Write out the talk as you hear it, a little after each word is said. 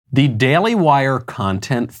The Daily Wire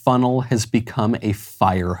content funnel has become a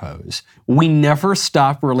fire hose. We never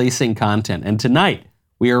stop releasing content, and tonight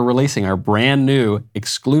we are releasing our brand new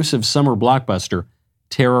exclusive summer blockbuster,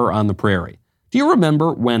 Terror on the Prairie. Do you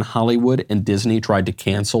remember when Hollywood and Disney tried to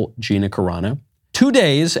cancel Gina Carano? 2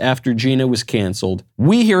 days after Gina was canceled,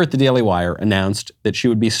 we here at the Daily Wire announced that she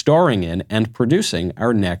would be starring in and producing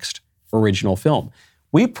our next original film.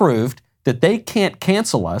 We proved that they can't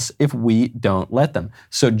cancel us if we don't let them.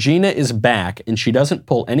 So Gina is back, and she doesn't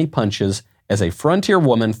pull any punches as a frontier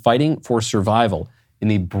woman fighting for survival in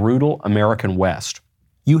the brutal American West.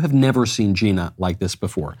 You have never seen Gina like this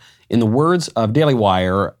before. In the words of Daily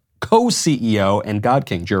Wire co-CEO and God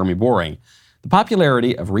King Jeremy Boring, the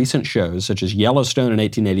popularity of recent shows such as Yellowstone in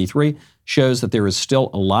 1883 shows that there is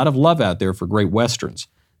still a lot of love out there for great westerns.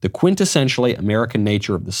 The quintessentially American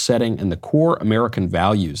nature of the setting and the core American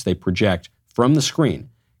values they project from the screen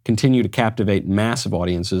continue to captivate massive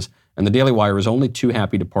audiences, and the Daily Wire is only too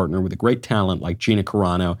happy to partner with a great talent like Gina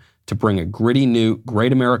Carano to bring a gritty new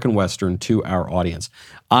great American Western to our audience.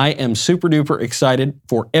 I am super duper excited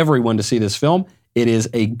for everyone to see this film. It is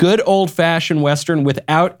a good old-fashioned Western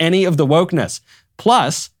without any of the wokeness.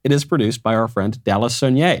 Plus, it is produced by our friend Dallas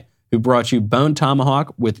Saunier, who brought you Bone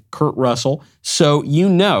Tomahawk with Kurt Russell, so you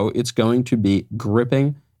know it's going to be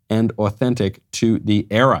gripping and authentic to the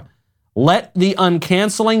era. Let the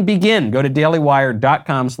uncanceling begin. Go to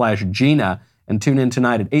dailywire.com/Gina and tune in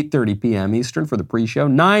tonight at 8:30 p.m. Eastern for the pre-show,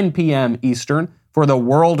 9 p.m. Eastern for the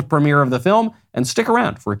world premiere of the film, and stick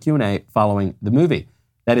around for a Q&A following the movie.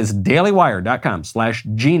 That is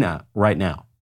dailywire.com/Gina right now.